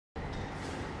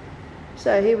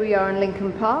So here we are in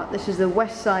Lincoln Park. This is the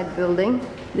west side building.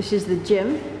 This is the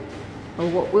gym, or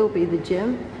what will be the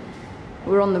gym.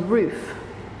 We're on the roof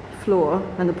floor,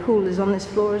 and the pool is on this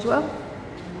floor as well.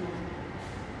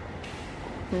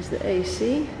 There's the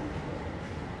AC.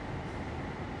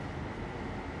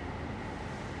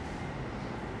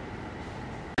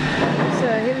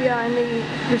 So here we are in the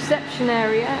reception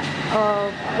area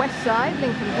of west side,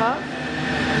 Lincoln Park.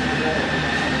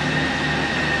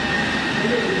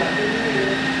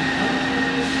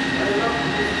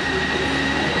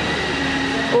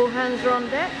 All hands are on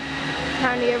deck.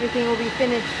 Apparently everything will be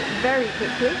finished very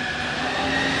quickly.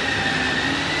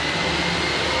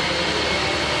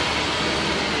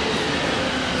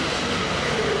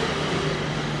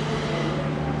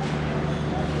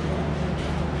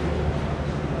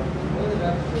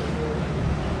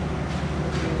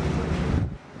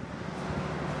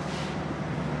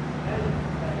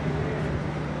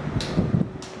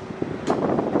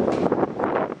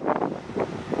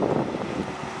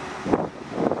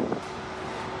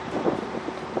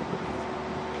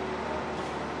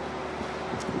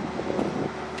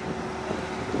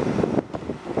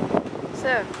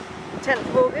 So, 10th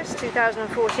of August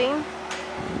 2014,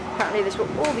 apparently this will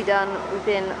all be done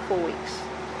within 4 weeks.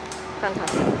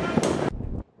 Fantastic.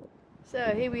 So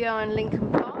here we are in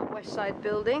Lincoln Park, west side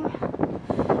building.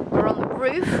 We're on the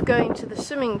roof going to the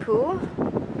swimming pool.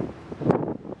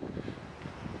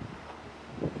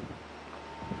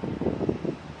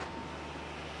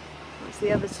 That's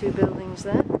the other two buildings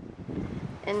there.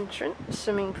 Entrance,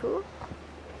 swimming pool.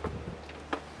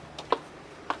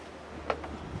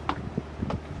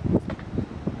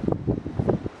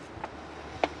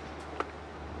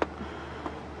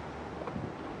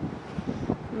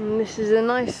 And this is a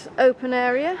nice open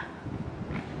area.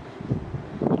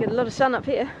 You get a lot of sun up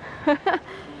here.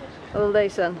 All day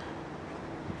sun.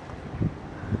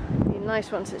 Be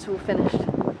nice once it's all finished.